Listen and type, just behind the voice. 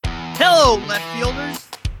Hello, left fielders.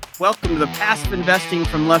 Welcome to the Passive Investing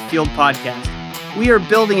from Left Field podcast. We are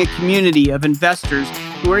building a community of investors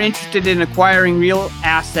who are interested in acquiring real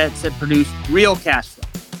assets that produce real cash flow.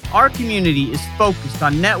 Our community is focused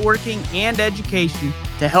on networking and education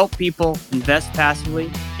to help people invest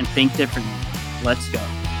passively and think differently. Let's go.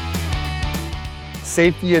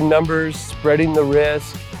 Safety in numbers, spreading the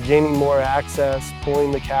risk, gaining more access,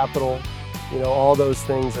 pulling the capital, all those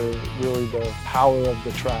things are really the power of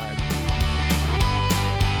the tribe.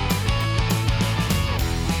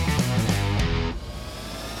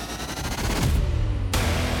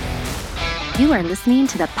 You are listening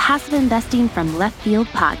to the Passive Investing from Left Field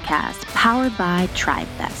podcast, powered by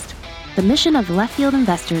TribeVest. The mission of Left Field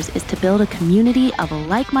Investors is to build a community of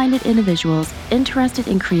like-minded individuals interested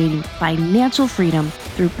in creating financial freedom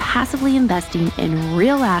through passively investing in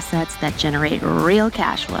real assets that generate real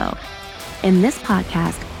cash flow. In this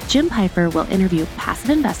podcast, Jim Pfeiffer will interview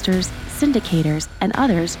passive investors, syndicators, and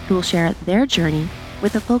others who will share their journey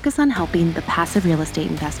with a focus on helping the passive real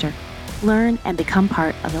estate investor learn and become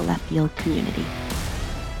part of the Left Field community.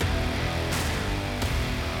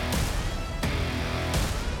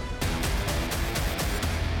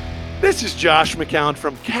 This is Josh McCown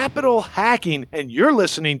from Capital Hacking, and you're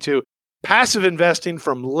listening to Passive Investing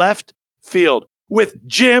from Left Field with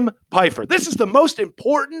Jim Pfeiffer. This is the most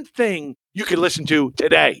important thing you can listen to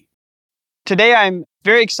today. Today, I'm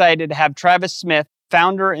very excited to have Travis Smith,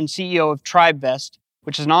 founder and CEO of TribeVest,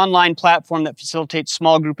 which is an online platform that facilitates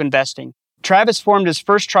small group investing. Travis formed his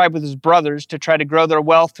first tribe with his brothers to try to grow their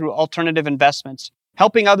wealth through alternative investments.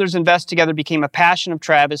 Helping others invest together became a passion of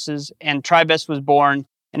Travis's, and TribeVest was born.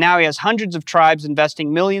 And now he has hundreds of tribes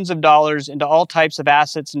investing millions of dollars into all types of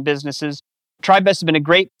assets and businesses. TribeVest has been a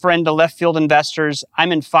great friend to left field investors.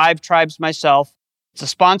 I'm in 5 tribes myself. It's a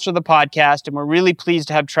sponsor of the podcast, and we're really pleased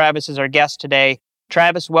to have Travis as our guest today.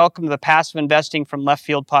 Travis, welcome to the Passive Investing from Left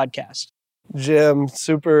Field podcast. Jim,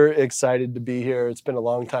 super excited to be here. It's been a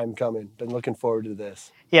long time coming. Been looking forward to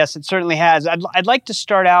this. Yes, it certainly has. I'd like to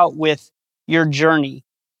start out with your journey.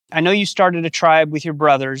 I know you started a tribe with your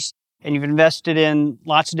brothers, and you've invested in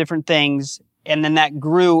lots of different things, and then that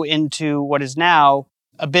grew into what is now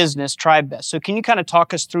a business, TribeVest. So can you kind of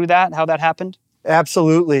talk us through that, how that happened?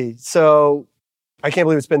 Absolutely. So I can't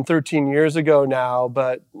believe it's been 13 years ago now,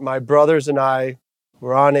 but my brothers and I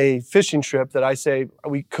were on a fishing trip that I say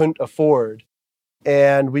we couldn't afford.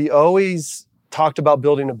 And we always talked about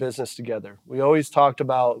building a business together. We always talked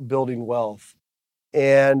about building wealth.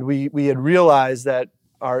 And we had realized that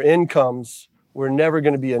our incomes were never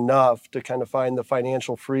going to be enough to kind of find the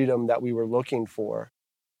financial freedom that we were looking for.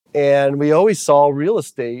 And we always saw real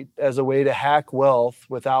estate as a way to hack wealth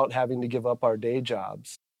without having to give up our day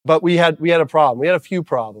jobs. But we had a problem. We had a few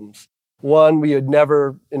problems. One, we had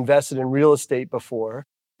never invested in real estate before,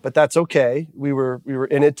 but that's okay. We were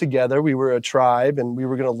in it together. We were a tribe, and we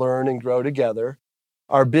were going to learn and grow together.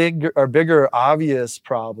 Our bigger obvious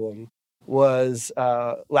problem was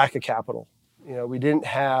lack of capital. We didn't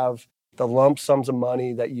have the lump sums of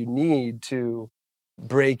money that you need to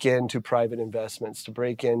break into private investments, to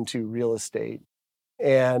break into real estate.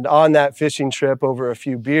 And on that fishing trip over a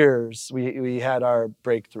few beers, we had our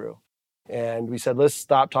breakthrough. And we said, let's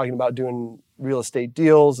stop talking about doing real estate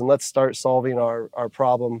deals and let's start solving our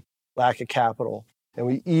problem, lack of capital. And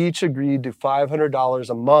we each agreed to $500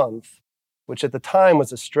 a month, which at the time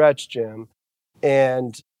was a stretch, Jim.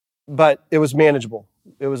 But it was manageable.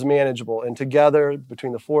 It was manageable. And together,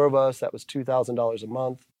 between the 4 of us, that was $2,000 a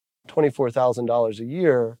month, $24,000 a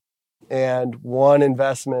year. And one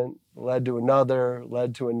investment led to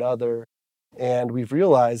another. And we've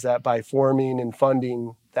realized that by forming and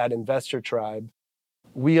funding that investor tribe,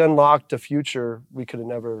 we unlocked a future we could have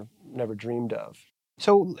never dreamed of.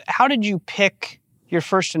 So how did you pick your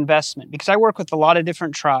first investment? Because I work with a lot of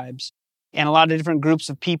different tribes and a lot of different groups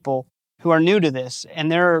of people who are new to this, and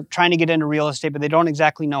they're trying to get into real estate, but they don't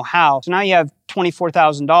exactly know how. So now you have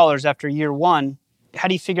 $24,000 after year 1. How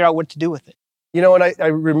do you figure out what to do with it? And I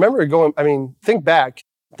remember think back,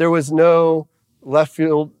 there was no left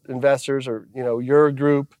field investors or, your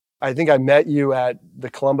group. I think I met you at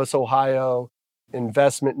the Columbus, Ohio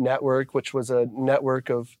Investment Network, which was a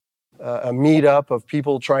network of a meetup of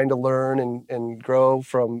people trying to learn and grow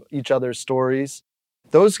from each other's stories.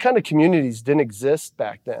 Those kind of communities didn't exist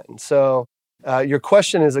back then. So your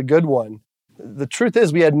question is a good one. The truth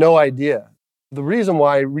is we had no idea. The reason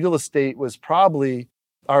why real estate was probably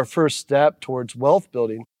our first step towards wealth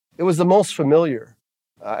building, it was the most familiar.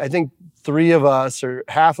 I think 3 of us or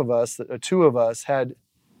half of us, 2 of us had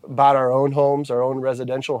bought our own homes, our own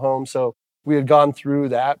residential homes. So we had gone through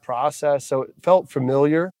that process. So it felt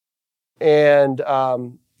familiar. And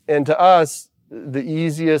And to us, the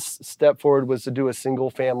easiest step forward was to do a single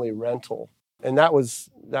family rental. And that was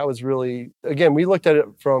really, again, we looked at it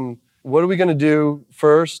from what are we going to do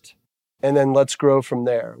first? And then let's grow from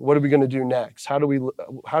there. What are we going to do next? What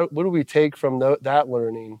do we take from that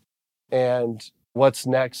learning? And what's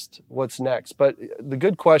next? But the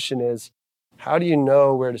good question is, how do you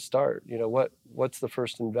know where to start? What's the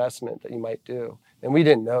first investment that you might do? And we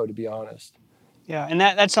didn't know, to be honest. Yeah, and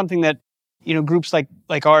that's something that groups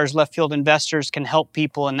like ours, Left Field Investors, can help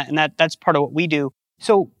people, and that's part of what we do.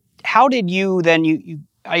 So how did you then?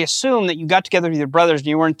 I assume that you got together with your brothers and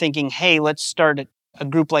you weren't thinking, hey, let's start a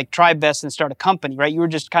group like TribeVest and start a company, right? You were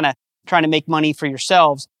just kind of trying to make money for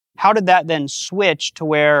yourselves. How did that then switch to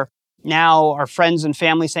where now our friends and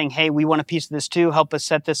family saying, hey, we want a piece of this too, help us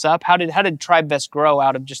set this up? How did TribeVest grow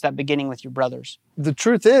out of just that beginning with your brothers? The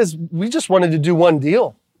truth is, we just wanted to do one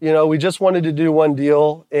deal. We just wanted to do one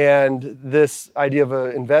deal, and this idea of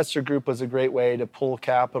an investor group was a great way to pull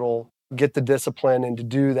capital, get the discipline, and to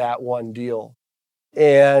do that one deal.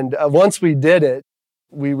 And once we did it,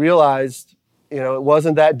 we realized, it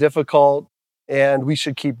wasn't that difficult, and we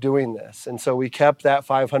should keep doing this. And so we kept that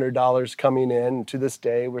 $500 coming in. And to this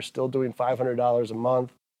day, we're still doing $500 a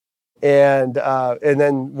month. And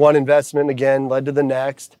then one investment again led to the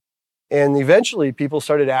next. And eventually people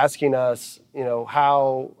started asking us,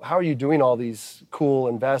 how are you doing all these cool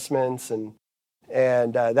investments?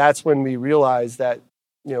 And that's when we realized that,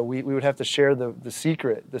 we would have to share the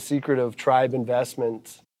secret of Tribe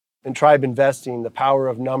investments and Tribe investing, the power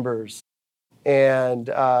of numbers. And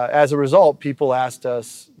as a result, people asked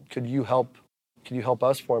us, could you help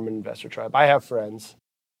us form an investor tribe? I have friends.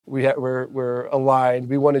 We're aligned.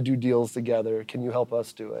 We want to do deals together. Can you help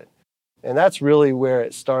us do it? And that's really where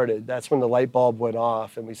it started. That's when the light bulb went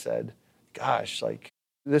off and we said, gosh,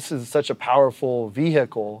 this is such a powerful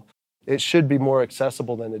vehicle. It should be more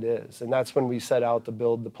accessible than it is. And that's when we set out to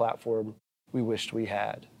build the platform we wished we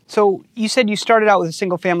had. So you said you started out with a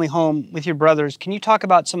single family home with your brothers. Can you talk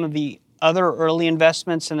about some of the other early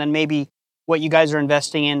investments and then maybe what you guys are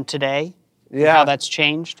investing in today? Yeah. How that's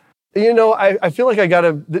changed? I feel like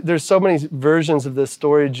there's so many versions of this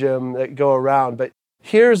story, Jim, that go around, but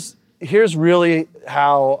here's really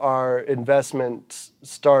how our investments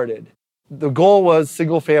started. The goal was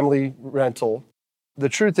single family rental. The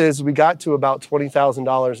truth is we got to about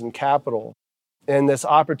 $20,000 in capital, and this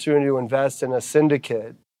opportunity to invest in a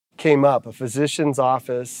syndicate came up, a physician's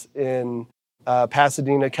office in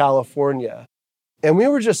Pasadena, California. And we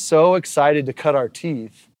were just so excited to cut our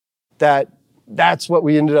teeth that's what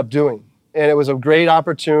we ended up doing. And it was a great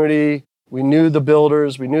opportunity. We knew the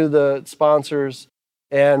builders, we knew the sponsors,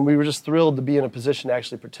 and we were just thrilled to be in a position to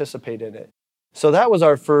actually participate in it. So that was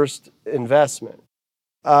our first investment.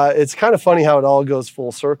 It's kind of funny how it all goes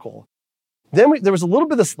full circle. Then there was a little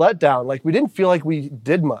bit of this letdown. We didn't feel like we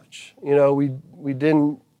did much. We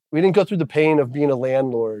didn't go through the pain of being a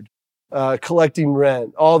landlord, collecting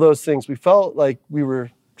rent, all those things. We felt like we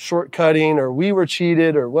were shortcutting or we were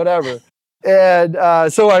cheated or whatever. And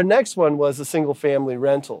so our next one was a single family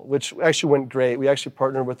rental, which actually went great. We actually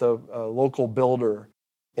partnered with a local builder,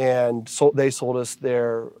 and they sold us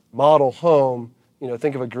their model home.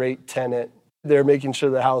 Think of a great tenant. They're making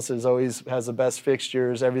sure the house always has the best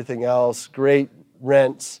fixtures, everything else, great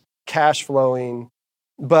rents, cash flowing.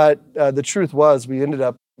 But the truth was we ended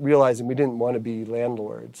up realizing we didn't want to be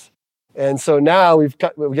landlords. And so now we've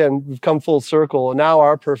come full circle. Now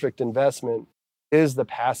our perfect investment is the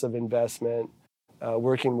passive investment,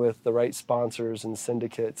 working with the right sponsors and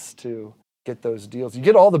syndicates to get those deals. You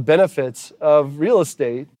get all the benefits of real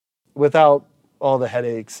estate without all the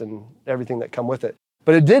headaches and everything that come with it.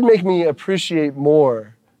 But it did make me appreciate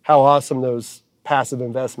more how awesome those passive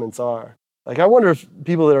investments are. I wonder if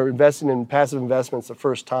people that are investing in passive investments the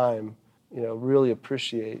first time, really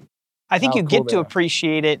appreciate. I think you get to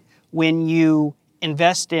appreciate it when you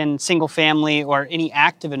invest in single family or any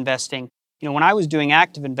active investing. When I was doing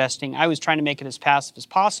active investing, I was trying to make it as passive as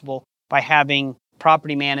possible by having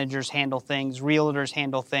property managers handle things, realtors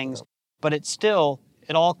handle things, but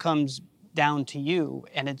it all comes down to you,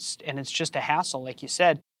 and it's just a hassle, like you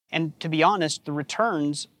said. And to be honest, the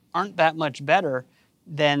returns aren't that much better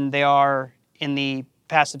than they are in the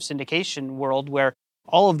passive syndication world, where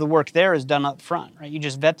all of the work there is done up front, right? You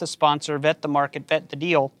just vet the sponsor, vet the market, vet the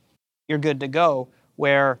deal, you're good to go.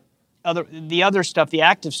 Where the other stuff, the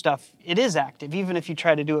active stuff, it is active, even if you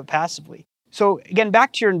try to do it passively. So again,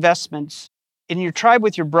 back to your investments. In your tribe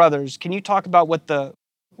with your brothers, can you talk about what the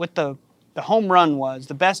home run was,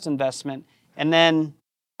 the best investment, and then,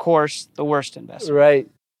 of course, the worst investment? Right.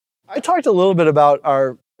 I talked a little bit about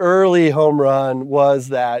our early home run was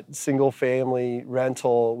that single family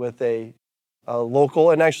rental with a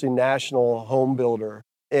local and actually national home builder.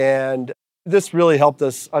 And this really helped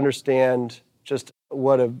us understand just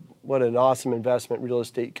what an awesome investment real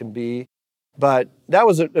estate can be. But that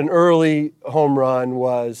was an early home run.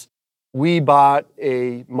 Was we bought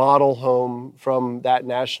a model home from that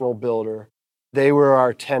national builder. They were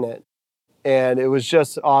our tenant. And it was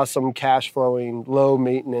just awesome cash flowing, low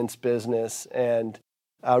maintenance business. And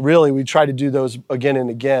really, we tried to do those again and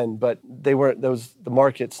again, but they weren't the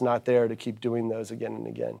market's not there to keep doing those again and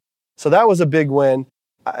again. So that was a big win.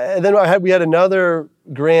 And then we had another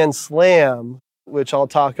grand slam, which I'll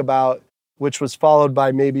talk about, which was followed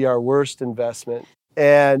by maybe our worst investment.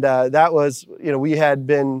 And that was, we had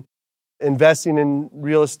been investing in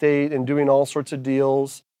real estate and doing all sorts of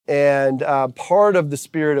deals. And part of the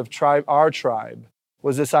spirit of our tribe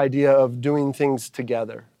was this idea of doing things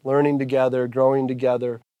together, learning together, growing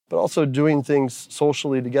together, but also doing things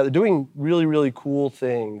socially together, doing really, really cool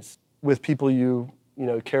things with people you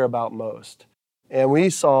care about most. And we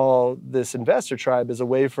saw this investor tribe as a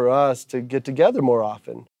way for us to get together more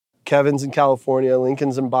often. Kevin's in California,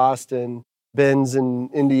 Lincoln's in Boston, Ben's in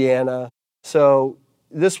Indiana. So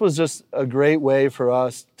this was just a great way for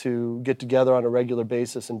us to get together on a regular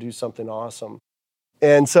basis and do something awesome.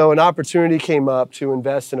 And so an opportunity came up to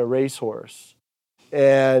invest in a racehorse.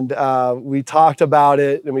 And we talked about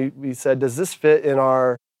it, and we said, does this fit in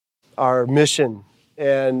our mission?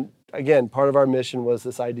 And again, part of our mission was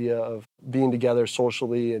this idea of being together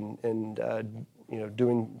socially and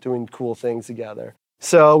doing cool things together.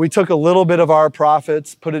 So we took a little bit of our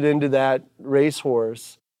profits, put it into that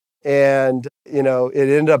racehorse, and it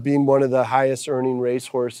ended up being one of the highest earning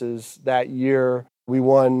racehorses that year. We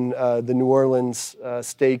won the New Orleans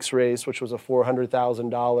stakes race, which was a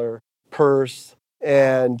 $400,000 purse,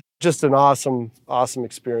 and just an awesome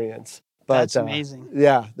experience. But, that's amazing.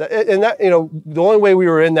 Yeah, and that the only way we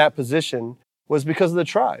were in that position was because of the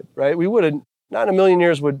tribe, right? We would have not in a million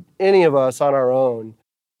years would any of us on our own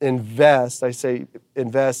invest. I say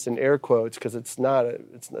invest in air quotes because it's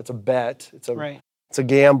a bet. It's a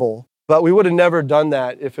gamble. But we would have never done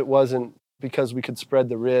that if it wasn't because we could spread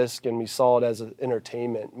the risk and we saw it as an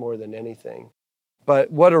entertainment more than anything.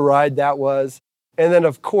 But what a ride that was. And then,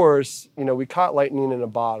 of course, we caught lightning in a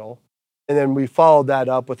bottle. And then we followed that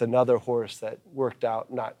up with another horse that worked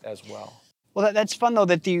out not as well. Well, that's fun, though,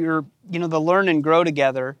 that the learn and grow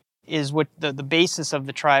together is what the basis of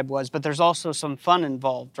the tribe was. But there's also some fun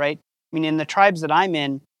involved, right? I mean, in the tribes that I'm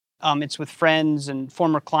in, it's with friends and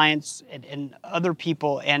former clients and other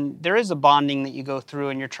people. And there is a bonding that you go through,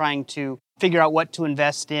 and you're trying to figure out what to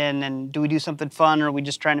invest in. And do we do something fun, or are we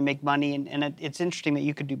just trying to make money? And it's interesting that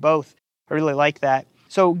you could do both. I really like that.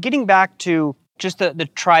 So getting back to just the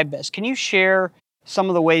TribeVest, can you share some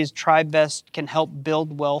of the ways TribeVest can help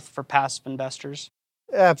build wealth for passive investors?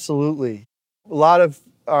 Absolutely. A lot of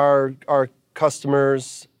our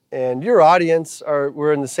customers and your audience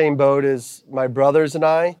we're in the same boat as my brothers and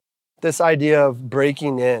I. This idea of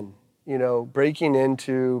breaking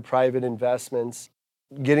into private investments,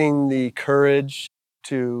 getting the courage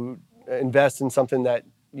to invest in something that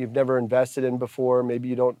you've never invested in before. Maybe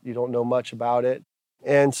you don't know much about it.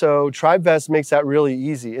 And so TribeVest makes that really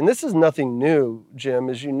easy. And this is nothing new, Jim.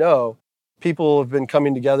 As you know, people have been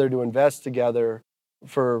coming together to invest together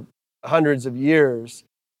for hundreds of years.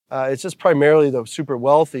 It's just primarily the super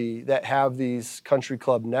wealthy that have these country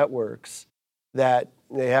club networks that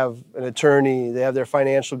they have an attorney, they have their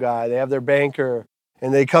financial guy, they have their banker,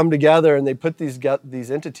 and they come together and they put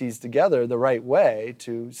these entities together the right way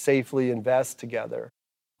to safely invest together.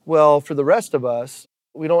 Well, for the rest of us,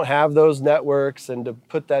 we don't have those networks, and to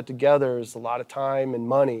put that together is a lot of time and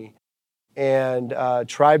money. And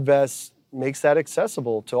TribeVest makes that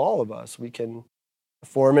accessible to all of us. We can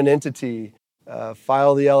form an entity,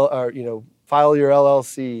 file your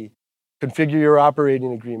LLC, configure your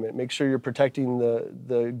operating agreement, make sure you're protecting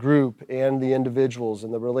the group and the individuals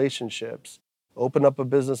and the relationships, open up a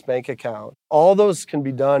business bank account. All those can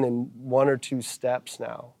be done in 1 or 2 steps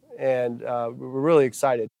now. And we're really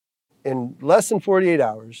excited. In less than 48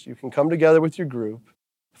 hours, you can come together with your group,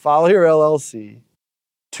 file your LLC.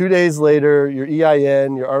 2 days later, your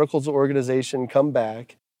EIN, your articles of organization come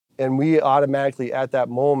back, and we automatically, at that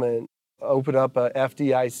moment, open up a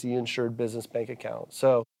FDIC-insured business bank account.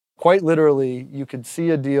 So quite literally, you could see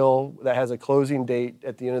a deal that has a closing date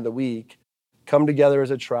at the end of the week, come together as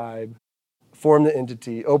a tribe, form the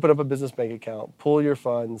entity, open up a business bank account, pull your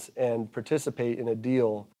funds, and participate in a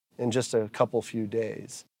deal in just a few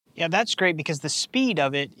days. Yeah, that's great because the speed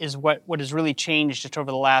of it is what has really changed just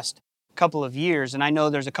over the last couple of years. And I know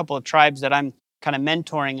there's a couple of tribes that I'm kind of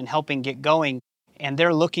mentoring and helping get going. And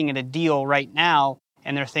they're looking at a deal right now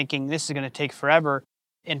and they're thinking this is going to take forever.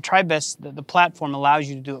 And TribeVest, the platform allows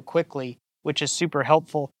you to do it quickly, which is super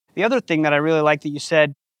helpful. The other thing that I really like that you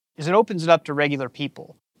said is it opens it up to regular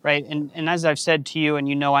people, right? And as I've said to you, and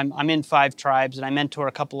you know, I'm in 5 tribes and I mentor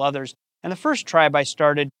a couple others. And the first tribe I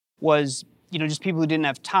started was, just people who didn't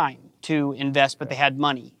have time to invest, but they had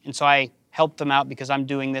money. And so I helped them out because I'm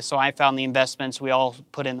doing this. So I found the investments, we all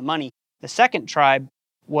put in the money. The second tribe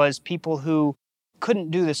was people who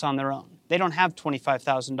couldn't do this on their own. They don't have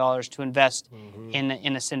 $25,000 to invest in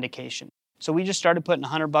a syndication. So we just started putting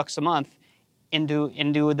 $100 a month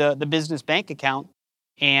into the business bank account.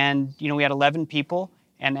 And, we had 11 people.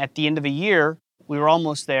 And at the end of a year, we were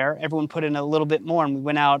almost there. Everyone put in a little bit more and we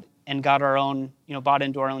went out and got our own, bought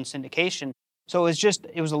into our own syndication. So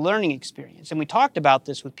it was a learning experience. And we talked about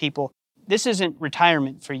this with people. This isn't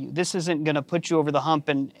retirement for you. This isn't going to put you over the hump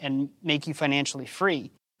and make you financially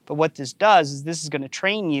free. But what this does is this is going to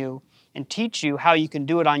train you and teach you how you can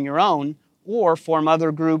do it on your own or form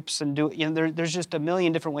other groups and do it. There's just a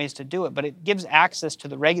million different ways to do it, but it gives access to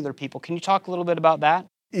the regular people. Can you talk a little bit about that?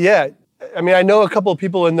 Yeah. I mean, I know a couple of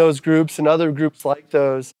people in those groups and other groups like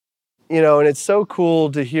those, and it's so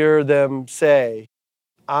cool to hear them say,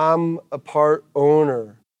 I'm a part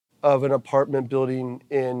owner of an apartment building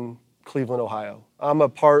in Cleveland, Ohio. I'm a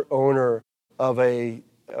part owner of a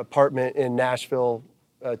apartment in Nashville,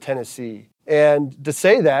 Tennessee. And to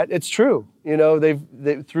say that, it's true.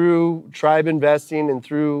 They through tribe investing and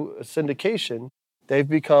through syndication, they've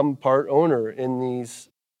become part owner in these,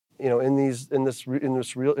 in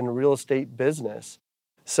real estate business.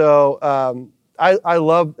 So I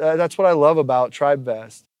love that's what I love about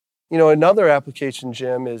TribeVest. Another application,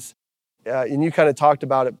 Jim, is, and you kind of talked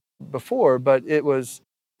about it before, but it was,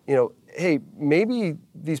 hey, maybe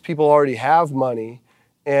these people already have money,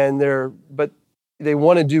 but they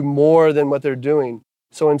want to do more than what they're doing.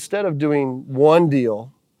 So instead of doing one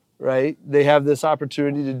deal, right, they have this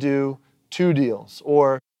opportunity to do 2 deals.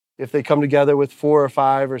 Or if they come together with 4 or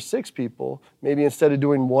 5 or 6 people, maybe instead of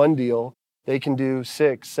doing 1 deal, they can do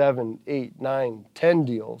 6, 7, 8, 9, 10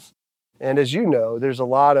 deals. And as you know, there's a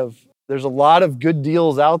lot of good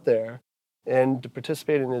deals out there, and to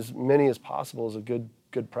participate in as many as possible is a good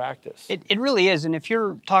practice. It really is. And if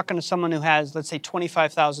you're talking to someone who has, let's say,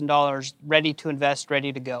 $25,000 ready to invest,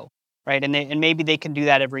 ready to go, right? And maybe they can do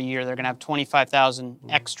that every year. They're going to have $25,000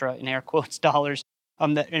 extra, in air quotes, dollars,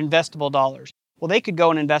 the investable dollars. Well, they could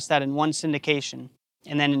go and invest that in one syndication,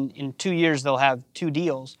 and then in 2 years they'll have 2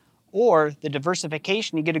 deals. Or the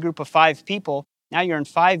diversification, you get a group of 5 people, now you're in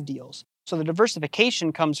 5 deals. So the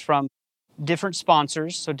diversification comes from different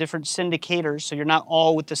sponsors, so different syndicators, so you're not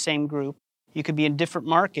all with the same group. You could be in different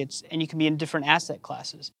markets, and you can be in different asset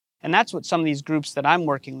classes. And that's what some of these groups that I'm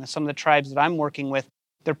working with, some of the tribes that I'm working with,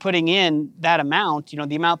 they're putting in that amount,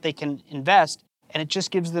 the amount they can invest, and it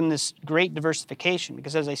just gives them this great diversification.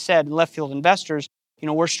 Because as I said, Left Field Investors,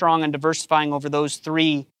 we're strong on diversifying over those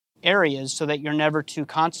 3 areas so that you're never too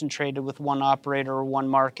concentrated with one operator or one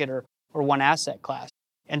market or one asset class.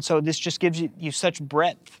 And so this just gives you such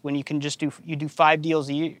breadth when you can just do 5 deals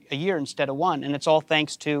a year instead of 1. And it's all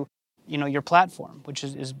thanks to, your platform, which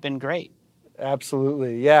has been great.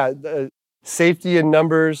 Absolutely. Yeah. Safety in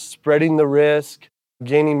numbers, spreading the risk,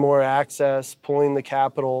 gaining more access, pulling the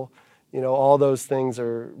capital, all those things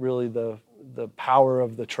are really the power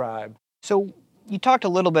of the tribe. So you talked a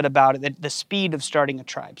little bit about it, the speed of starting a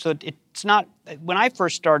tribe. So it's not, when I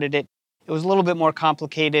first started it was a little bit more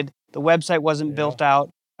complicated. The website wasn't built out.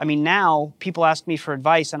 I mean, now people ask me for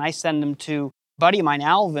advice and I send them to a buddy of mine,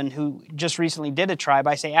 Alvin, who just recently did a tribe.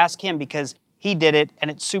 I say, ask him because he did it and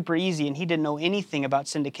it's super easy and he didn't know anything about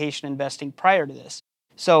syndication investing prior to this.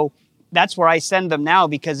 So that's where I send them now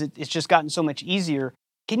because it's just gotten so much easier.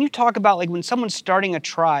 Can you talk about when someone's starting a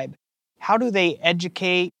tribe, how do they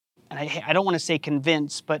educate, and I don't want to say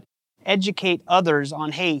convince, but educate others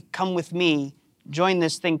on, hey, come with me, join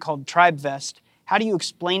this thing called TribeVest. How do you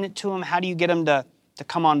explain it to them? How do you get them to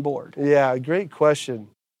come on board? Yeah, great question.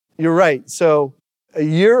 You're right. So a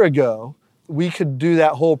year ago, we could do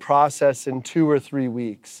that whole process in 2 or 3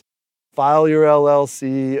 weeks. File your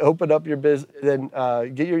LLC, open up your business, then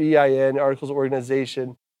get your EIN, Articles of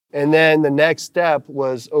Organization. And then the next step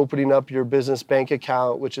was opening up your business bank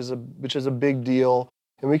account, which is a big deal.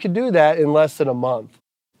 And we could do that in less than a month.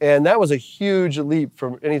 And that was a huge leap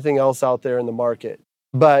from anything else out there in the market.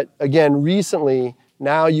 But again, recently,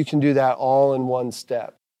 now you can do that all in one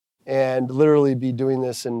step and literally be doing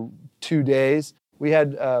this in 2 days. We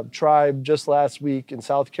had a tribe just last week in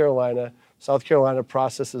South Carolina. South Carolina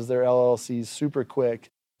processes their LLCs super quick.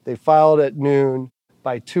 They filed at noon.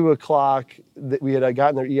 By 2:00, we had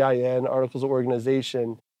gotten their EIN, Articles of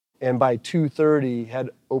Organization, and by 2:30 had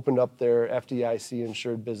opened up their FDIC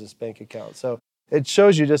insured business bank account. So it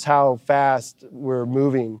shows you just how fast we're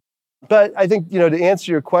moving. But I think, to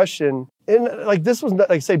answer your question, and like this was, like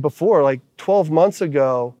I say before, like 12 months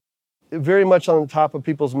ago, very much on the top of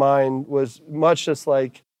people's mind was much just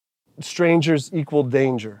like strangers equal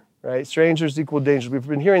danger, right? Strangers equal danger. We've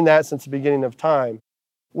been hearing that since the beginning of time.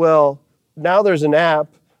 Well, now there's an app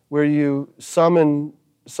where you summon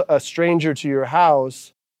a stranger to your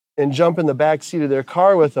house and jump in the back seat of their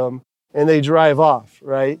car with them, and they drive off,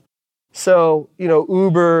 right? So,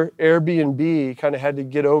 Uber, Airbnb kind of had to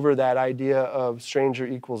get over that idea of stranger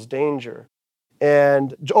equals danger.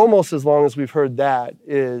 And almost as long as we've heard that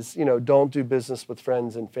is, don't do business with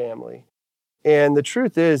friends and family. And the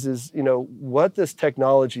truth is, what this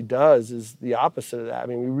technology does is the opposite of that. I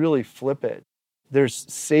mean, we really flip it. There's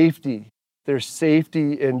safety. There's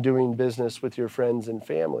safety in doing business with your friends and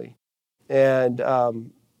family. And,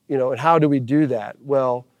 and how do we do that?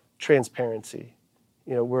 Well, transparency.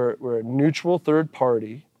 We're a neutral third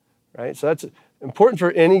party, right? So that's important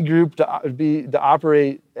for any group to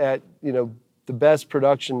operate at, the best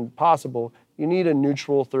production possible. You need a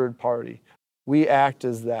neutral third party. We act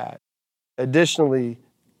as that. Additionally,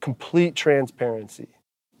 complete transparency.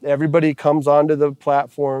 Everybody comes onto the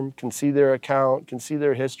platform, can see their account, can see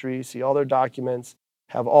their history, see all their documents,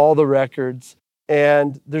 have all the records,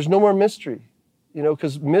 and there's no more mystery,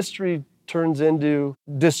 because mystery turns into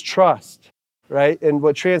distrust, right? And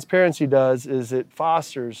what transparency does is it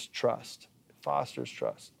fosters trust. It fosters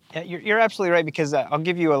trust. Yeah, you're absolutely right, because I'll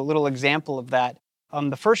give you a little example of that.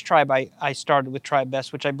 The first tribe I started with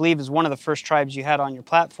TribeVest, which I believe is one of the first tribes you had on your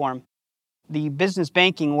platform, the business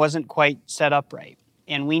banking wasn't quite set up right,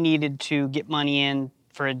 and we needed to get money in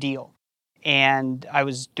for a deal. And I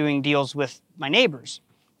was doing deals with my neighbors,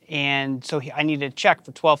 and so I needed a check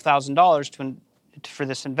for $12,000 for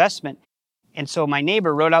this investment. And so my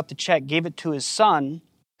neighbor wrote out the check, gave it to his son,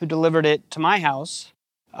 who delivered it to my house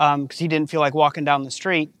because he didn't feel like walking down the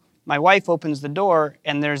street. My wife opens the door,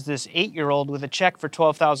 and there's this 8-year-old with a check for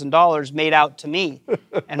 $12,000 made out to me.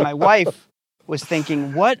 And my wife was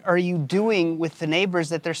thinking, what are you doing with the neighbors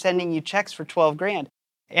that they're sending you checks for 12 grand?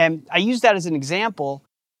 And I use that as an example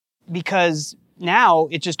because now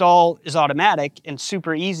it just all is automatic and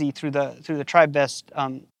super easy through the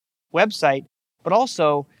TribeVest website. But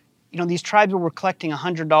also, these tribes where we're collecting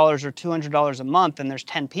 $100 or $200 a month and there's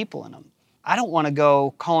 10 people in them. I don't want to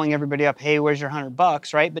go calling everybody up, hey, where's your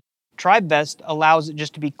 $100, right? But TribeVest allows it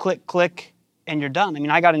just to be click, click, and you're done. I mean,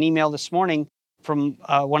 I got an email this morning from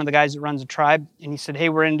one of the guys that runs a tribe, and he said, hey,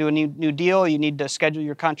 we're into a new deal. You need to schedule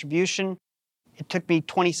your contribution. It took me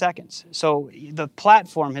 20 seconds. So the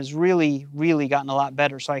platform has really, really gotten a lot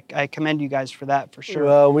better. So I commend you guys for that, for sure.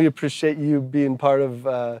 Well, we appreciate you being part of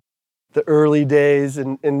the early days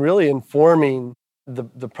and really informing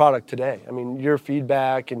the product today. I mean, your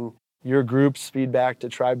feedback and your group's feedback to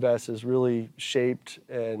TribeVest has really shaped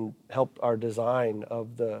and helped our design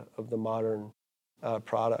of the modern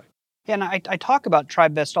product. Yeah, and I talk about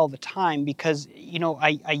TribeVest all the time because,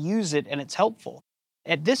 I use it and it's helpful.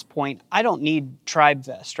 At this point, I don't need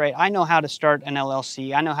TribeVest, right? I know how to start an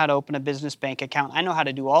LLC. I know how to open a business bank account. I know how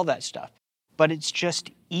to do all that stuff. But it's just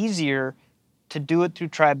easier to do it through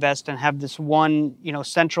TribeVest and have this one,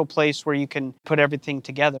 central place where you can put everything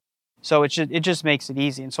together. So it just makes it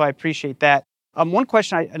easy. And so I appreciate that. Another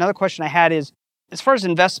question I had is, as far as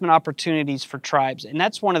investment opportunities for tribes, and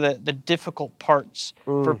that's one of the difficult parts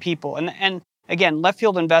for people. And again, left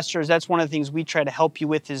field investors, that's one of the things we try to help you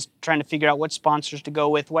with, is trying to figure out what sponsors to go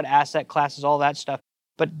with, what asset classes, all that stuff.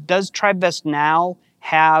 But does TribeVest now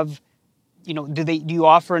have, do you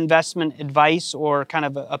offer investment advice or kind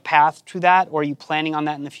of a path to that, or are you planning on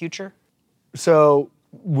that in the future? So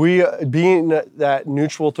we, being that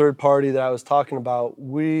neutral third party that I was talking about,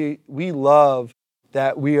 we love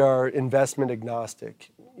that we are investment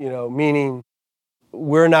agnostic, meaning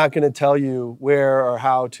we're not going to tell you where or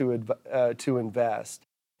how to invest.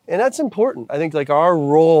 And that's important. I think like our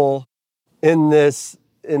role in this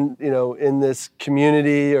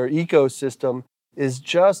community or ecosystem is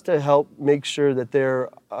just to help make sure that they're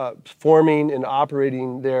forming and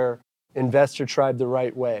operating their investor tribe the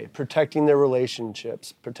right way, protecting their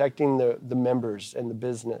relationships, protecting the members and the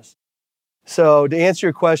business. So to answer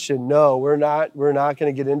your question, no, we're not going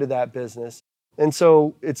to get into that business. And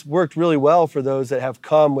so it's worked really well for those that have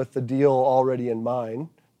come with the deal already in mind,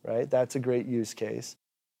 right? That's a great use case.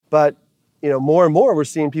 But, more and more we're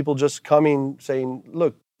seeing people just coming saying,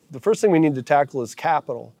 look, the first thing we need to tackle is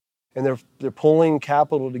capital. And they're pulling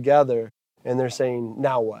capital together and they're saying,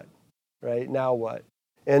 now what, right? Now what?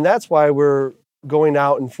 And that's why we're going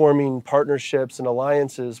out and forming partnerships and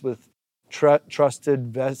alliances with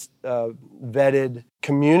trusted, vetted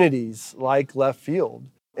communities like Left Field.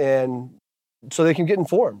 And so they can get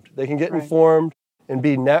informed. They can get informed and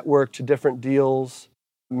be networked to different deals,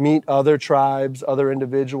 meet other tribes, other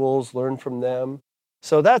individuals, learn from them.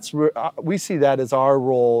 So we see that as our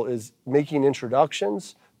role, is making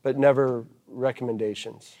introductions, but never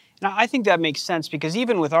recommendations. Now, I think that makes sense because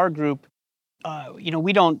even with our group,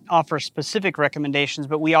 we don't offer specific recommendations,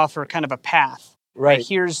 but we offer kind of a path. Right.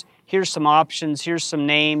 Here's some options, here's some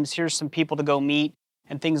names, here's some people to go meet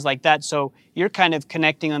and things like that. So you're kind of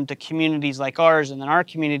connecting them to communities like ours, and then our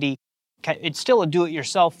community, it's still a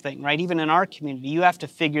do-it-yourself thing, right? Even in our community, you have to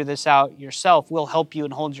figure this out yourself. We'll help you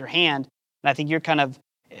and hold your hand. And I think you're kind of,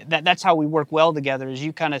 that's how we work well together, is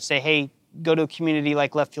you kind of say, hey, go to a community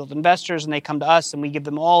like Left Field Investors, and they come to us and we give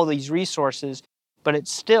them all these resources, but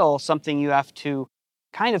it's still something you have to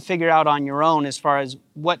kind of figure out on your own as far as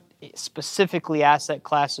what specifically asset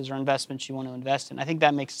classes or investments you want to invest in. I think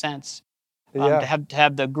that makes sense to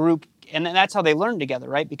have the group, and that's how they learn together,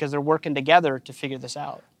 right? Because they're working together to figure this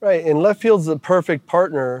out. Right, and Left Field's the perfect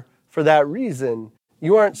partner for that reason.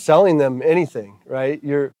 You aren't selling them anything, right?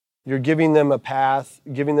 You're giving them a path,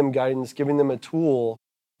 giving them guidance, giving them a tool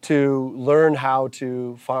to learn how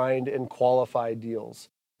to find and qualify deals.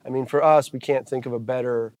 I mean, for us, we can't think of a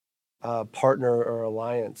better partner or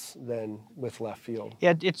alliance than with Left Field.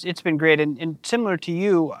 Yeah, it's been great, and similar to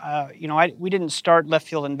you, we didn't start Left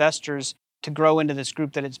Field Investors to grow into this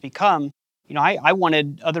group that it's become. I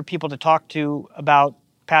wanted other people to talk to about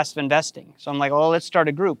passive investing, so I'm like, oh, let's start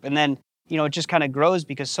a group, and then it just kind of grows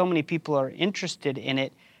because so many people are interested in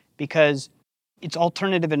it because it's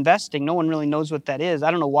alternative investing. No one really knows what that is. I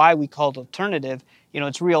don't know why we call it alternative.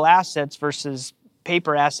 It's real assets versus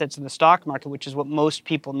paper assets in the stock market, which is what most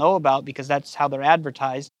people know about because that's how they're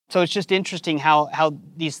advertised. So it's just interesting how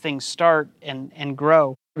these things start and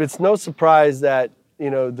grow. It's no surprise that,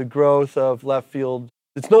 the growth of Left Field,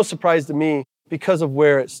 it's no surprise to me because of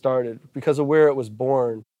where it started, because of where it was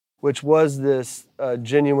born, which was this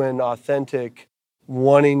genuine, authentic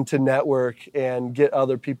wanting to network and get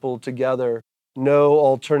other people together. No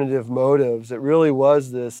alternative motives. It really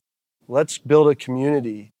was this, let's build a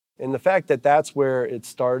community. And the fact that that's where it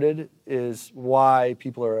started is why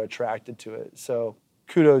people are attracted to it. So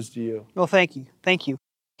kudos to you. Well, thank you. Thank you.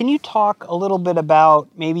 Can you talk a little bit about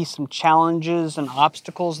maybe some challenges and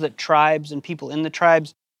obstacles that tribes and people in the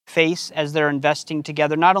tribes face as they're investing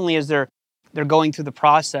together, not only as they're going through the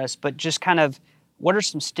process, but just kind of what are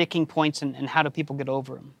some sticking points and how do people get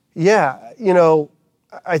over them? Yeah,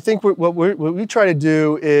 I think what we try to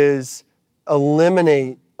do is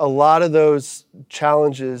eliminate a lot of those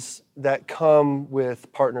challenges that come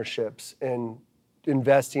with partnerships and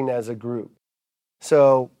investing as a group.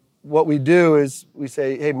 So what we do is we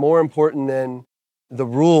say, hey, more important than the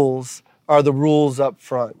rules are the rules up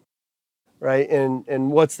front, right?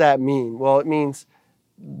 And what's that mean? Well, it means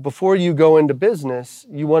before you go into business,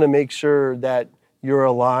 you want to make sure that you're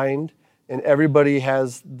aligned and everybody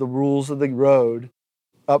has the rules of the road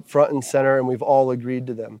up front and center, and we've all agreed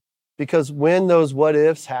to them. Because when those what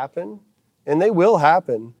ifs happen, and they will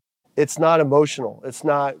happen, it's not emotional. It's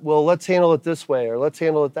not, well, let's handle it this way or let's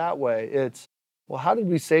handle it that way. It's, well, how did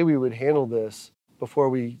we say we would handle this before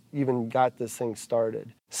we even got this thing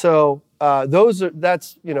started? So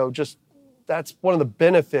that's one of the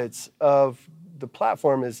benefits of the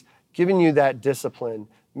platform is giving you that discipline,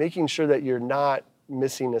 making sure that you're not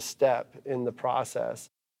missing a step in the process.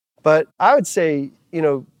 But I would say,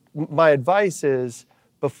 my advice is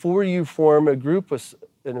before you form a group with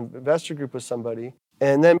an investor group with somebody,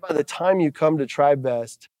 and then by the time you come to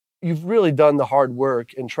TribeVest, you've really done the hard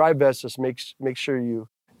work, and TribeVest just makes sure you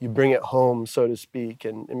bring it home, so to speak,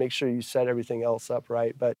 and make sure you set everything else up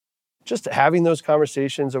right. But just having those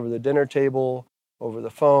conversations over the dinner table, over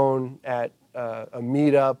the phone, at a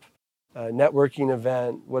meetup, a networking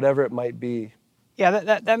event, whatever it might be.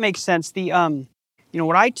 Yeah, that makes sense. The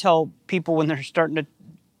what I tell people when they're starting to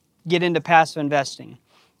get into passive investing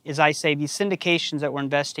is I say these syndications that we're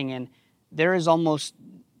investing in, there is almost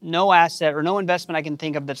no asset or no investment I can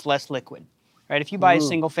think of that's less liquid, right? If you buy a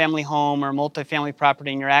single family home or a multifamily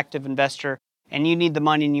property and you're an active investor and you need the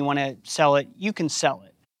money and you want to sell it, you can sell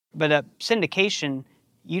it. But a syndication,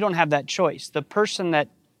 you don't have that choice. The person that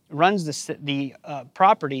runs the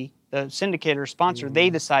property, the syndicator or sponsor, they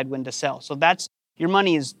decide when to sell. So your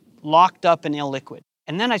money is locked up and illiquid.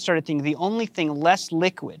 And then I started thinking the only thing less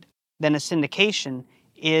liquid than a syndication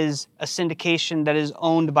is a syndication that is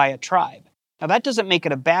owned by a tribe. Now that doesn't make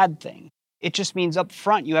it a bad thing. It just means up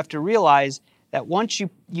front you have to realize that once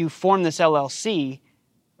you form this LLC,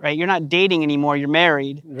 right? You're not dating anymore, you're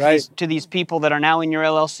married to these people that are now in your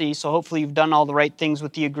LLC. So hopefully you've done all the right things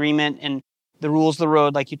with the agreement and the rules of the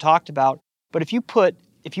road like you talked about. But if you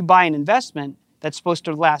buy an investment that's supposed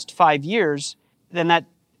to last 5 years, then that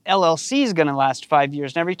LLC is going to last 5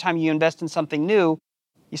 years. And every time you invest in something new,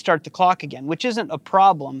 you start the clock again, which isn't a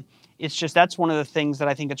problem. It's just that's one of the things that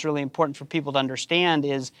I think it's really important for people to understand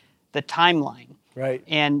is the timeline. Right.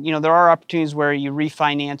 And, there are opportunities where you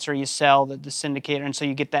refinance or you sell the syndicator, and so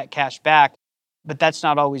you get that cash back, but that's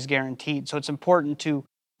not always guaranteed. So it's important to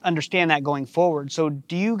understand that going forward. So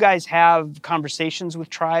do you guys have conversations with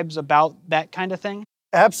tribes about that kind of thing?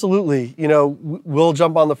 Absolutely. We'll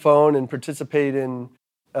jump on the phone and participate in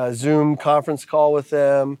a Zoom conference call with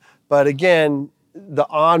them. But again, the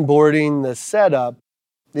onboarding, the setup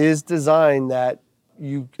is designed that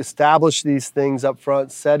you establish these things up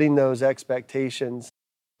front, setting those expectations,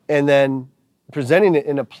 and then presenting it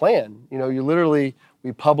in a plan.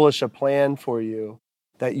 We publish a plan for you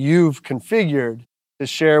that you've configured to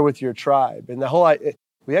share with your tribe. And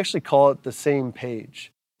we actually call it the same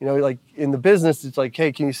page. Like in the business, it's like,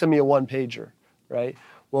 hey, can you send me a one-pager, right?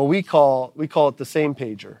 Well, we call it the same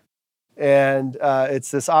pager. And it's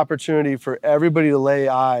this opportunity for everybody to lay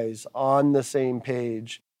eyes on the same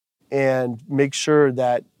page and make sure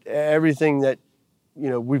that everything that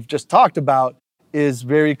we've just talked about is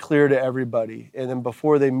very clear to everybody. And then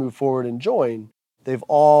before they move forward and join, they've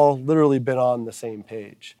all literally been on the same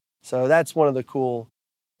page. So that's one of the cool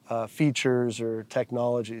features or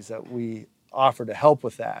technologies that we offer to help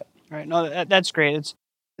with that. Right. No, that's great.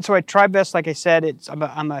 It's why TribeVest, like I said,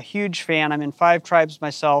 I'm a huge fan. I'm in 5 tribes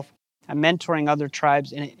myself. I'm mentoring other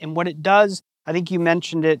tribes. And what it does, I think you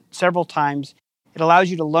mentioned it several times, it allows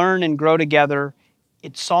you to learn and grow together.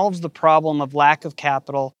 It solves the problem of lack of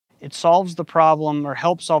capital. It solves the problem or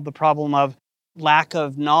helps solve the problem of lack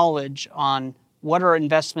of knowledge on what are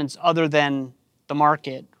investments other than the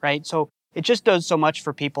market, right? So it just does so much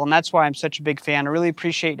for people. And that's why I'm such a big fan. I really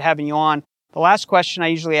appreciate having you on. The last question I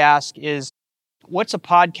usually ask is, what's a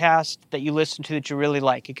podcast that you listen to that you really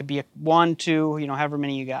like? It could be 1, 2, however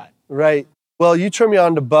many you got. Right. Well, you turned me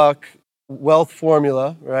on to Buck, Wealth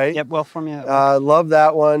Formula, right? Yep, Wealth Formula. Love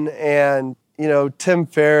that one. And, Tim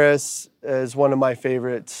Ferriss is one of my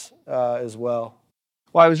favorites as well.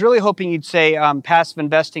 Well, I was really hoping you'd say Passive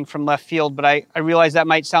Investing from Left Field, but I realize that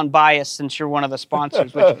might sound biased since you're one of the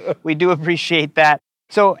sponsors, which we do appreciate that.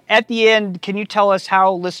 So at the end, can you tell us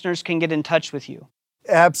how listeners can get in touch with you?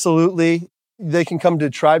 Absolutely. They can come to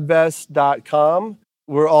tribevest.com.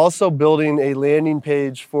 We're also building a landing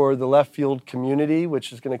page for the Left Field community,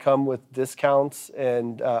 which is going to come with discounts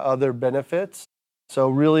and other benefits. So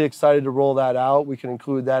really excited to roll that out. We can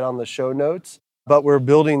include that on the show notes. But we're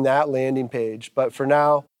building that landing page. But for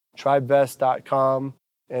now, tribevest.com,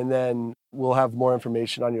 and then we'll have more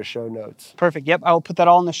information on your show notes. Perfect. Yep, I will put that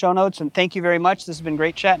all in the show notes. And thank you very much. This has been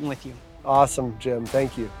great chatting with you. Awesome, Jim.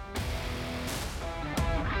 Thank you.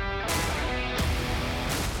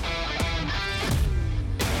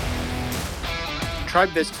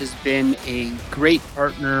 TribeVest has been a great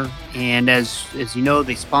partner, and as you know,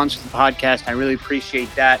 they sponsor the podcast. I really appreciate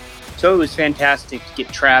that. So it was fantastic to get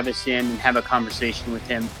Travis in and have a conversation with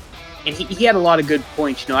him. And he had a lot of good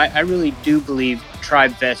points. I really do believe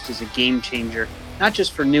TribeVest is a game changer, not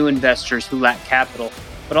just for new investors who lack capital,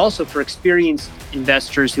 but also for experienced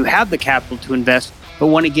investors who have the capital to invest, but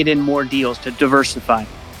want to get in more deals to diversify.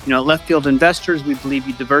 At Left Field Investors, we believe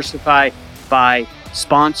you diversify by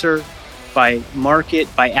sponsor, by market,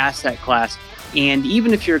 by asset class. And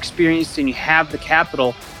even if you're experienced and you have the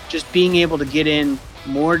capital, just being able to get in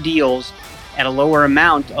more deals at a lower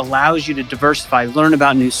amount allows you to diversify, learn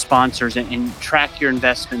about new sponsors, and track your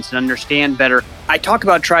investments and understand better. I talk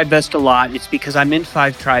about TribeVest a lot. It's because I'm in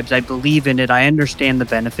 5 tribes. I believe in it. I understand the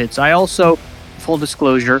benefits. I also, full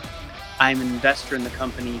disclosure, I'm an investor in the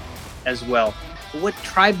company as well. But what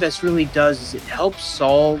TribeVest really does is it helps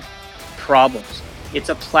solve problems. It's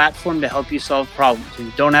a platform to help you solve problems. If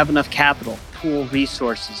you don't have enough capital, pool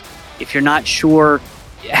resources. If you're not sure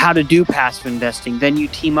how to do passive investing, then you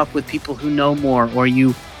team up with people who know more, or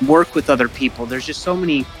you work with other people. There's just so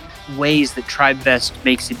many ways that TribeVest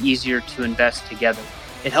makes it easier to invest together.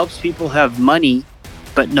 It helps people have money,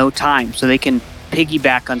 but no time, so they can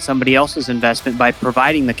piggyback on somebody else's investment by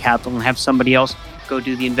providing the capital and have somebody else go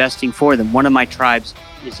do the investing for them. One of my tribes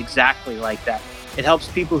is exactly like that. It helps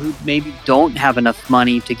people who maybe don't have enough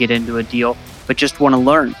money to get into a deal, but just want to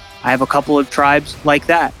learn. I have a couple of tribes like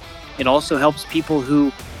that. It also helps people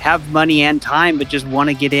who have money and time, but just want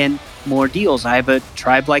to get in more deals. I have a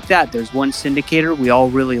tribe like that. There's one syndicator we all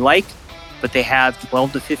really like, but they have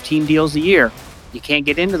 12 to 15 deals a year. You can't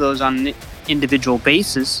get into those on individual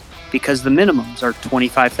basis because the minimums are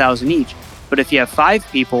 $25,000 each. But if you have 5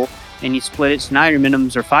 people and you split it, so now your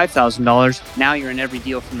minimums are $5,000, now you're in every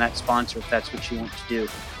deal from that sponsor if that's what you want to do.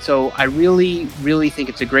 So I really, really think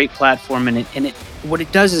it's a great platform, and what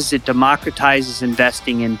it does is it democratizes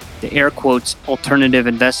investing in the air quotes alternative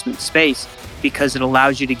investment space because it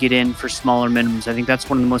allows you to get in for smaller minimums. I think that's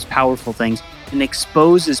one of the most powerful things, and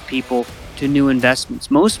exposes people to new investments.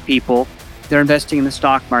 Most people, they're investing in the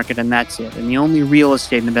stock market and that's it. And the only real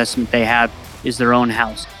estate investment they have is their own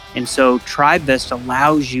house. And so TribeVest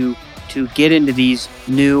allows you to get into these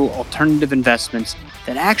new alternative investments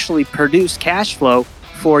that actually produce cash flow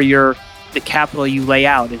for the capital you lay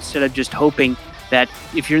out, instead of just hoping that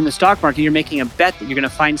if you're in the stock market, you're making a bet that you're going to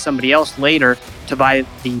find somebody else later to buy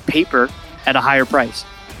the paper at a higher price.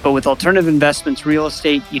 But with alternative investments, real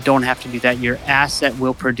estate, you don't have to do that. Your asset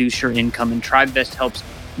will produce your income, and TribeVest helps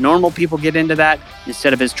normal people get into that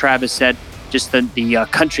instead of, as Travis said, just the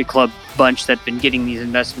country club bunch that's been getting these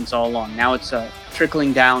investments all along. Now it's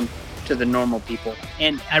trickling down to the normal people.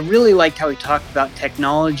 And I really liked how he talked about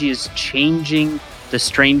technology is changing the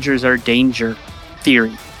strangers are danger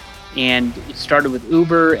theory. And it started with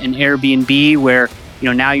Uber and Airbnb, where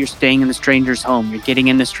now you're staying in the stranger's home, you're getting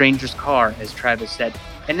in the stranger's car, as Travis said.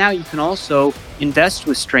 And now you can also invest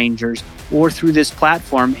with strangers or through this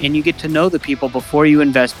platform, and you get to know the people before you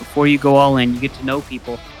invest, before you go all in. You get to know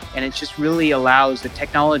people, and it just really allows, the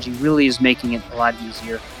technology really is making it a lot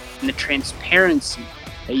easier. And the transparency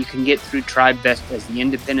that you can get through TribeVest as the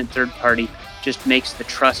independent third party just makes the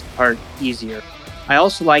trust part easier. I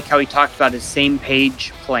also like how he talked about his same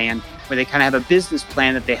page plan, where they kind of have a business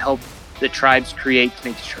plan that they help the tribes create to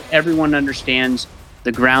make sure everyone understands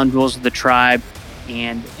the ground rules of the tribe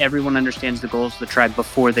and everyone understands the goals of the tribe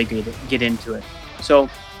before they get into it. So,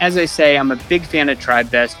 as I say, I'm a big fan of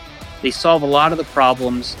TribeVest. They solve a lot of the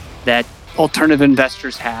problems that alternative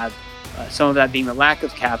investors have. Some of that being the lack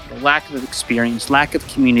of capital, lack of experience, lack of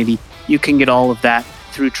community. You can get all of that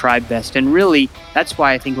through TribeVest. And really, that's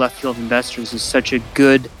why I think Left Field Investors is such a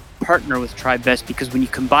good partner with TribeVest, because when you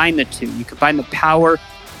combine the two, you combine the power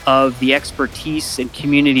of the expertise and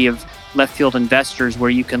community of Left Field Investors,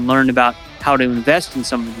 where you can learn about how to invest in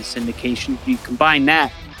some of these syndications. You combine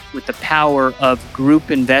that with the power of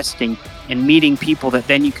group investing and meeting people that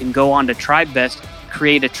then you can go on to TribeVest,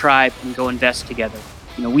 create a tribe, and go invest together.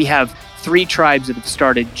 We have 3 tribes that have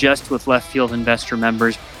started just with Left Field Investor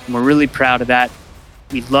members, and we're really proud of that.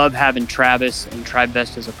 We love having Travis and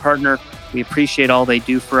TribeVest as a partner. We appreciate all they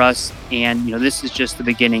do for us, and this is just the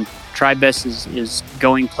beginning. TribeVest is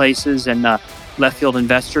going places, and Left Field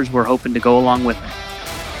Investors, we're hoping to go along with them.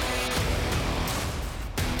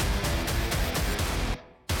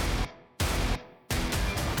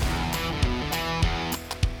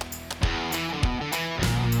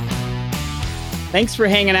 Thanks for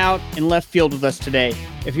hanging out in Left Field with us today.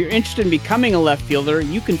 If you're interested in becoming a Left Fielder,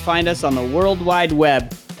 you can find us on the World Wide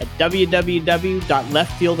Web at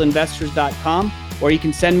www.leftfieldinvestors.com, or you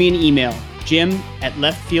can send me an email,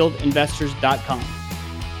 jim@leftfieldinvestors.com.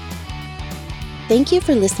 Thank you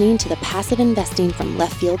for listening to the Passive Investing from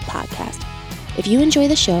Left Field podcast. If you enjoy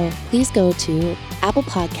the show, please go to Apple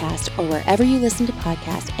Podcasts or wherever you listen to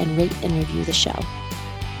podcasts and rate and review the show.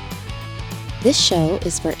 This show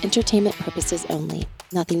is for entertainment purposes only.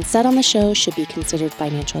 Nothing said on the show should be considered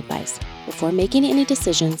financial advice. Before making any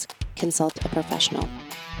decisions, consult a professional.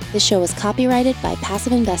 This show is copyrighted by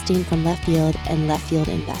Passive Investing from Left Field and Left Field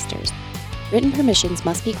Investors. Written permissions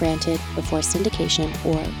must be granted before syndication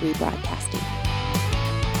or rebroadcasting.